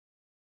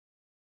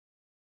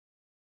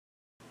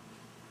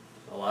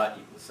a lot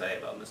you can say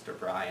about Mr.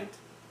 Bryant.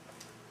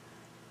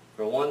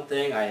 For one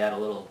thing, I had a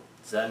little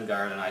Zen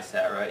garden I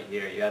sat right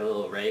here. You had a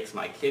little rakes.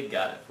 My kid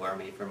got it for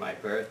me for my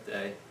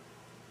birthday.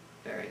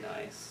 Very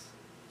nice.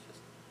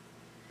 Just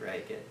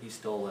rake it. He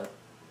stole it.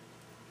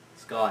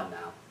 It's gone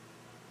now.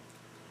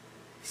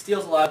 He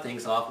steals a lot of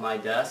things off my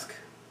desk.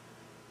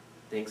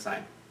 Thinks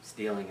I'm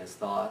stealing his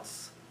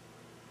thoughts.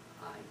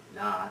 I'm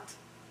not.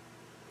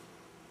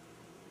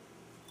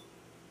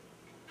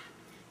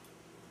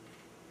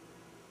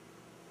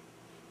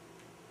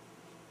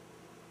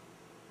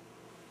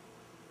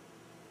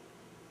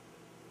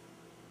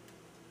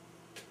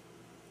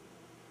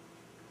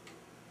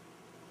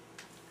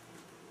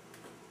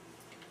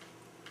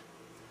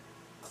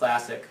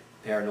 Classic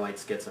paranoid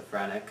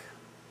schizophrenic.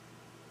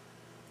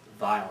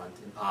 Violent,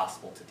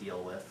 impossible to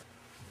deal with.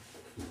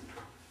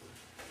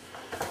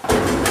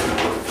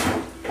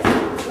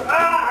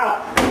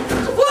 Ah!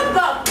 What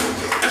the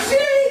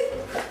shit?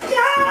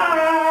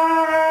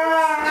 Yeah!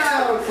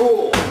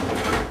 Fool!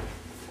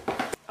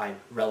 I'm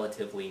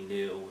relatively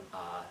new.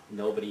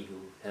 Nobody who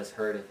has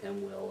heard of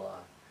him will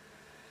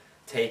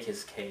take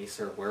his case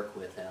or work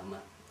with him.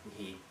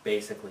 He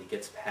basically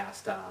gets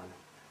passed on.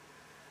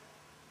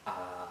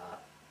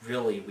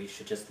 Really, we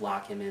should just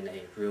lock him in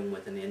a room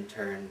with an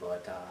intern,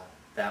 but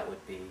that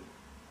would be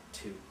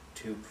too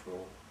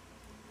cruel.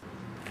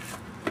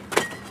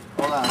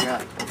 Hold on, I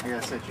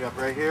gotta set you up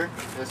right here.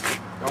 Just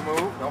don't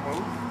move, don't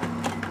move.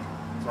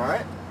 It's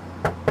alright.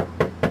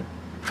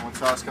 One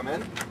sauce come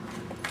in.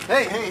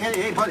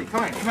 Hey, buddy,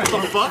 come here.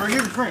 What the fuck? We're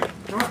here to drink.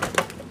 Come on.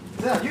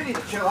 Yeah, you need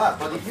to chill out,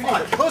 buddy. You need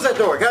to close that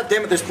door. God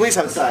damn it, there's police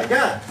outside.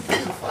 God.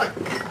 Fuck.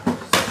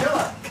 Chill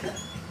out.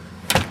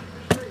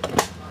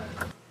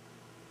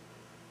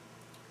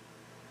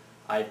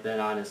 I've been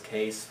on his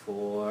case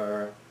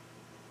for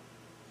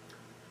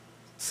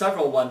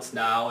several months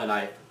now, and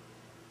I've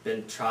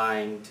been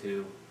trying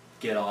to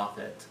get off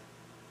it.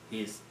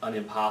 He's an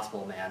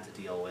impossible man to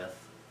deal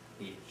with.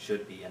 He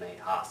should be in a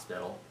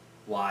hospital.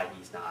 Why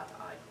he's not,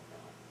 I don't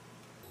know.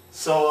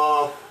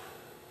 So,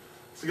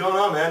 what's going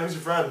on, man? Who's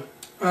your friend?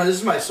 This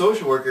is my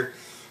social worker.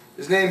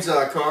 His name's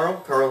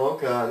Carl.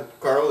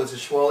 Carl, this is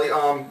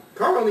Schwallie.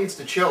 Carl needs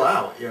to chill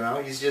out, you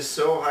know? He's just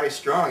so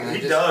high-strung.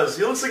 He does.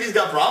 He looks like he's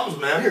got problems,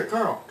 man. Here,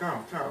 Carl.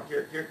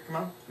 Here, come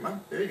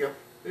on. There you go.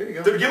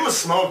 Dude, give him a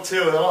smoke,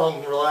 too. That'll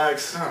help him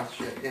relax. Oh,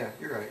 shit. Yeah,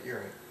 you're right.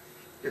 Here,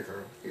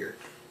 Carl. Here.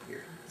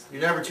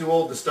 You're never too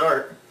old to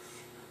start.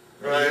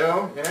 Right. You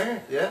know?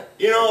 Yeah.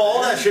 You know,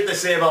 all that shit they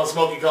say about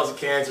smoking causes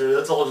cancer,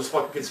 that's all just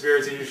fucking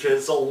conspiracy and shit.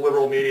 It's all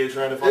liberal media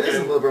trying to fucking... It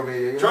isn't liberal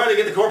media. Trying to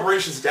get the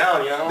corporations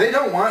down, you know? They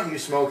don't want you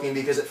smoking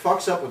because it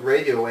fucks up with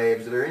radio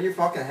waves that are in your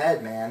fucking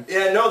head, man.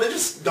 Yeah, no, they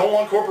just don't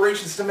want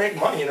corporations to make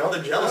money, you know?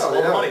 They're jealous of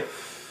all the money.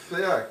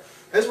 They are.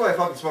 That's why I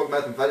fucking smoke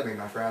methamphetamine,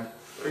 my friend.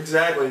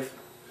 Exactly.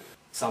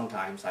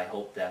 Sometimes I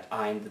hope that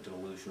I'm the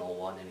delusional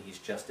one and he's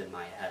just in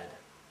my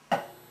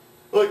head.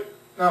 Look,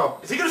 no.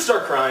 Is he gonna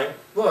start crying?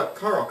 Look,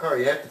 Carl,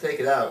 you have to take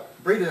it out.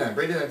 Breathe it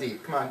in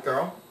deep. Come on,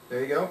 Carl. There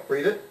you go.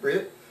 Breathe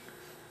it.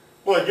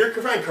 Look, your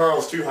friend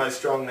Carl's too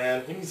high-strung,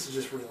 man. He needs to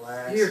just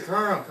relax. Here,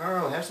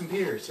 Carl, have some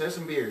beers.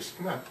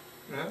 Come on.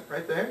 Yeah,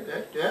 right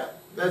there. Yeah,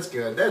 that's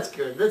good. That's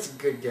a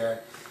good guy.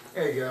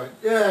 There you go.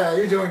 Yeah,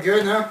 you're doing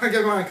good now.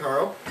 Come on,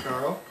 Carl.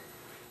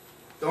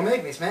 Don't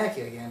make me smack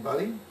you again,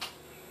 buddy.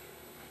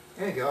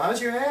 There you go.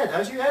 How's your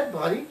head,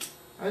 buddy?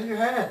 How's your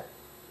head?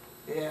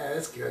 Yeah,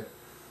 that's good.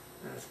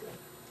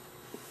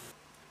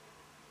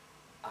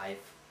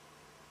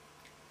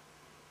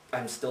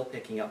 I'm still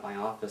picking up my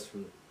office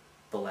from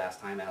the last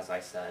time, as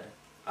I said.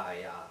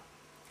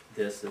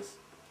 This is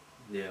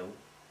new,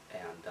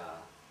 and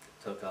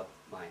took up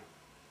my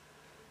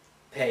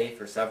pay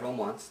for several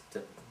months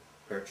to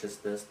purchase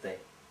this. They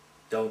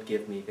don't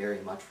give me very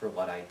much for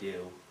what I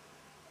do,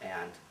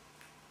 and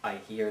I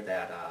hear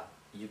that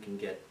you can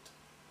get,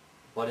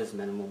 what is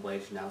minimum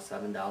wage now,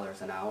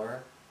 $7 an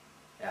hour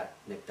at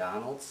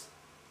McDonald's?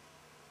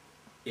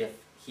 If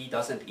he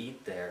doesn't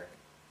eat there,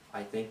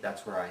 I think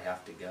that's where I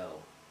have to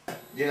go.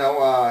 You know,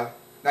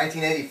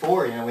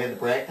 1984, you know, we had the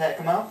Bragg Pack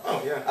come out.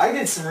 Oh, yeah. I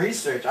did some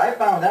research. I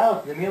found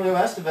out that Emilio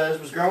Estevez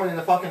was growing in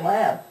the fucking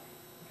lab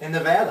in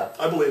Nevada.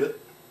 I believe it.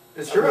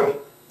 It's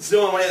true. It's the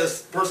only way a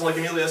person like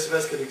Emilio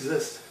Estevez could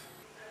exist.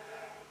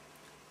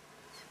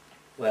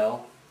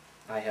 Well,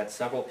 I had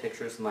several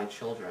pictures of my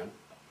children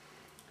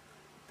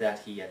that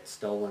he had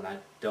stolen. I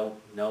don't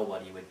know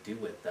what he would do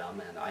with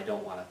them, and I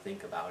don't want to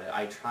think about it.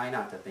 I try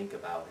not to think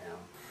about him.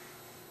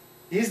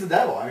 He's the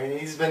devil. I mean,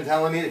 he's been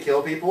telling me to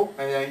kill people.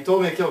 And he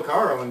told me to kill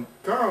Carl. And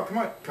Carl, come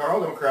on. Carl,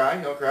 don't cry.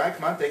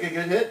 Come on, take a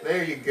good hit.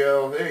 There you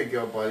go,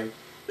 buddy.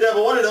 Yeah,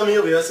 but what did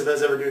Emilio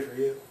Estevez ever do for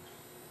you?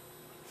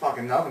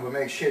 Fucking nothing but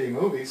make shitty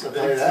movies. I'll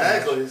tell you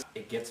that. Exactly.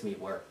 It gets me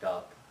worked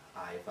up.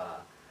 I've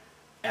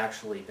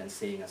actually been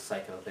seeing a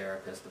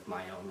psychotherapist of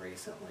my own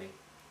recently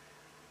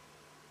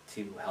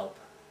to help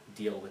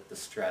deal with the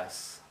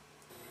stress.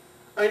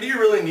 I mean, do you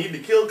really need to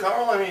kill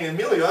Carl? I mean,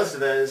 Emilio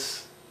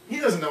Estevez... He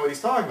doesn't know what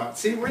he's talking about.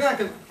 See, we're not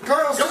gonna...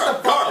 Carl, sit the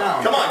fuck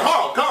down. Come on,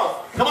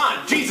 Carl! Come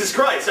on! Jesus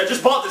Christ! I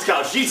just bought this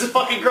couch. Jesus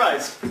fucking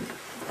Christ!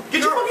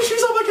 Get your fucking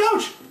shoes off my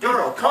couch!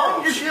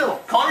 Carl, chill.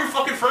 Calm your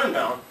fucking friend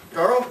down.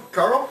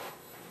 Carl.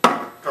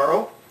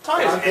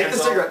 Tie his Take hands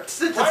the up.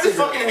 cigarette. Tie his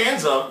fucking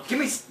hands up. Give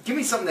me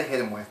something to hit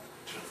him with.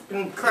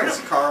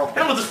 Christ, Carl. Hit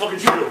him with this fucking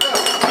shoe.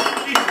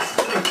 Jesus.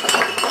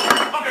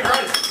 Fucking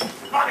Christ.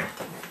 Fucking.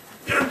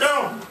 Get him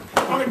down.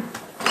 Fucking.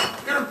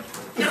 Get him.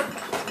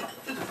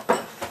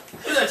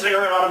 Get that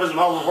cigarette out of his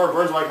mouth before it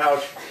burns my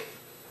couch.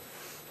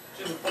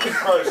 Jesus fucking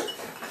Christ.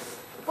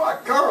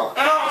 Fuck, Carl.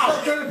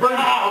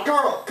 Ow.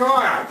 Carl, come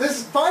on.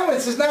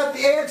 Violence is not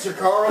the answer,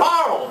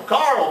 Carl.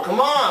 Carl, come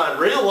on.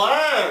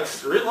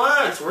 Relax.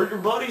 We're your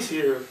buddies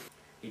here.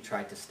 He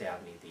tried to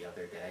stab me the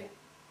other day.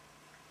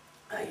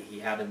 He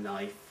had a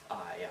knife.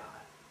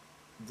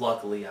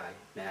 Luckily, I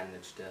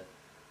managed to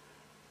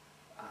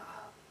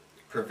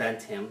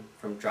prevent him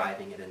from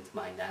driving it into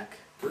my neck.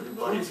 We're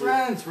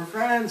friends,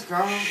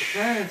 Carl. We're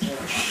friends.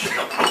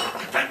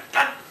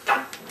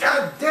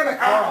 God damn it,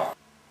 Carl.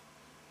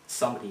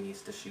 Somebody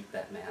needs to shoot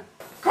that man.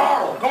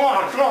 Carl, come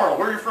on, Carl.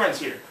 We're your friends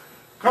here.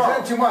 Carl. He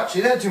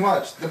had too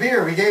much. The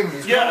beer we gave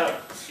him.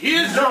 He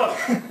is drunk.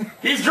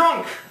 He's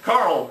drunk.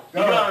 Carl, you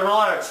gotta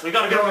relax. We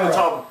gotta get him in the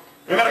tub.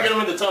 We gotta get him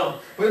in the tub.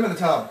 Put him in the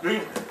tub. Put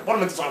him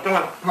in the tub. Come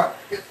on. Come on.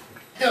 Get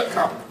up,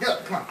 Carl. Get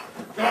up. Come on.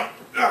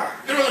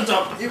 Get him in the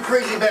tub. You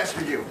crazy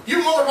bastard, you.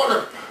 You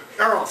motherfucker.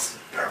 Carl.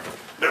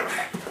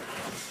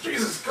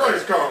 Jesus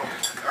Christ, Carl.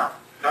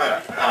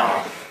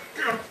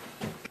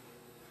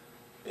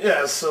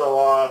 Yeah,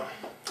 so,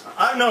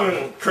 I've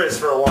known Chris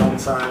for a long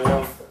time, you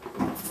know.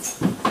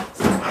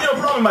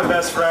 Probably my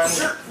best friend.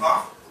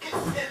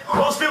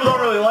 Most people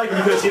don't really like him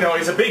because,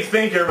 he's a big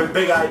thinker with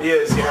big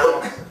ideas,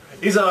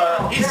 He's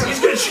gonna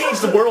change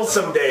the world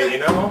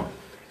someday,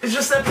 It's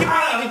just that people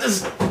get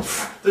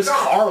this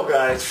Carl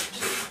guy.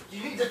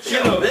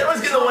 They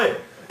always get in the way.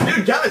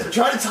 Dude, guys, we're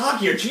trying to talk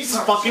here. Jesus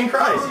fucking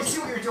Christ. You see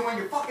what you're doing?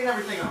 You're fucking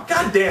everything up.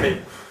 God damn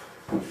it.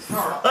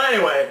 But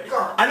anyway,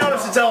 I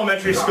noticed it's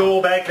elementary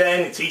school back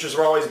then. The teachers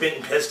were always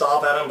getting pissed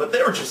off at him, but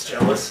they were just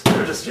jealous. He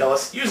was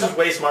just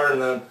way smarter than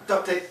them.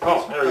 Duct tape.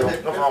 Oh, there we go.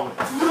 No problem.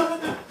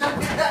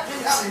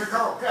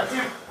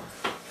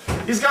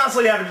 He's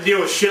constantly having to deal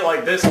with shit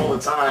like this all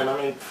the time. I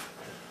mean,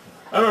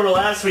 I remember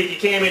last week he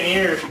came in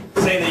here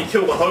saying that he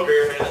killed a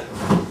hooker. And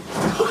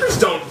hookers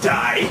don't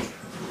die.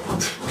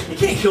 You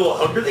can't kill a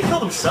hooker. They kill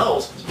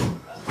themselves.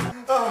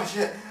 Oh,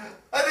 shit.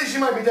 I think she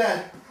might be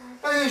dead.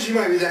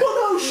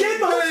 Well, no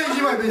shit, I think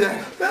she might be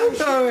dead.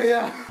 Oh,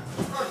 yeah.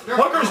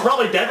 Hooker was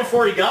probably dead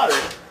before he got her.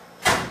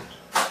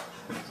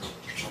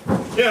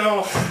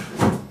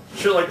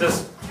 Shit like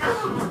this.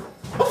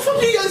 What the fuck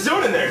are you guys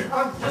doing in there?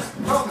 I'm just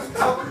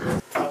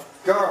helping.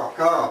 Carl.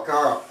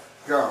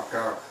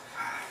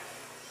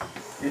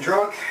 You're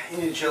drunk. You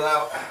need to chill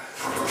out.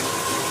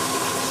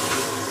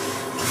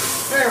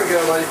 There we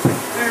go, buddy.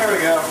 There we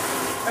go.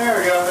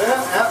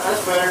 Yeah,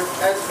 that's better.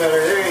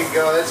 There you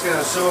go. That's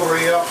gonna sober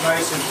you up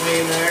nice and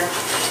clean there.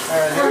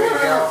 There we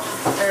go.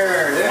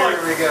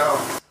 There we go.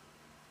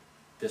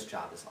 This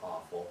job is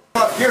awful.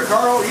 Here,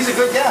 Carl. He's a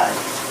good guy.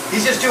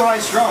 He's just too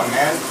high-strung,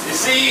 man. You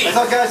see, I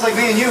thought guys like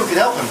me and you could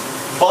help him.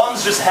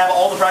 bums just have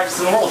all the practice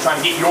in the world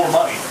trying to get your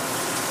money.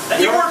 That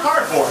you work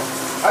hard for.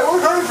 I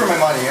work hard for my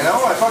money,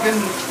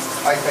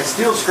 I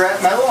steal scrap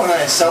metal and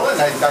I sell it,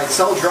 and I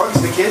sell drugs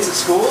to kids at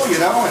school,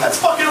 and That's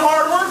fucking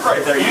hard work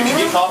right there. You can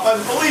get caught by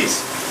the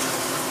police.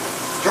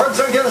 drugs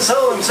aren't gonna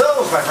sell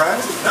themselves, my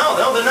friend. No,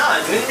 they're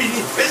not. You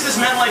need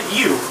businessmen like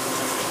you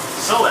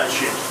sell that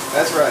shit.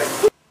 That's right.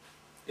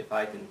 If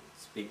I can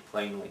speak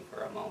plainly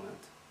for a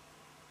moment,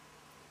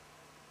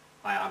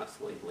 I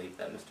honestly believe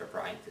that Mr.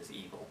 Bryant is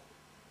evil.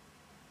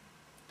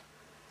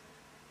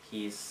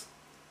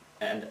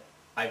 And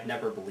I've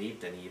never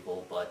believed in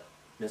evil, but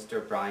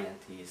Mr.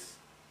 Bryant, he's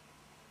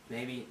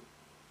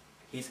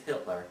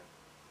Hitler.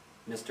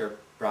 Mr.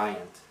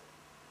 Bryant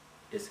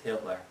is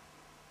Hitler.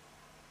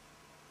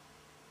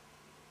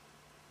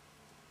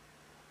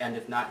 And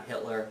if not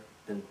Hitler,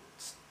 then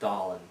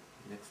Stalin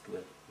mixed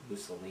with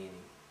Mussolini.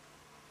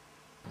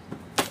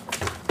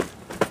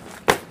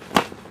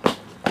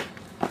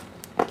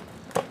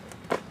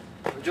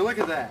 Would you look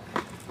at that?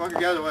 Fucker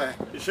got away.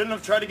 You shouldn't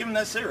have tried to give him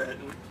that cigarette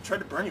and tried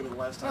to burn you with it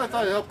last time. Well, I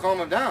thought it helped calm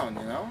him down,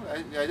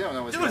 I don't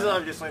know what's Dude's going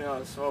on. obviously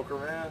not a smoker,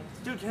 man.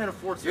 Dude can't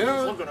afford to. You know-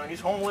 He's looking on. He's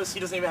homeless. He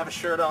doesn't even have a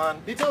shirt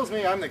on. He tells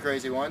me I'm the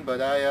crazy one, but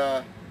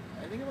I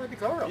think it might be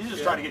Carl. He's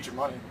just trying to get your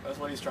money. That's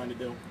what he's trying to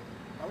do.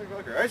 I'll be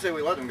fucker. I say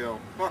we let him go.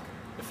 Fuck.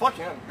 Fuck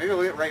him. Maybe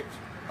we'll get raped.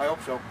 I hope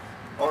so.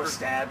 Or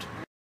stabbed.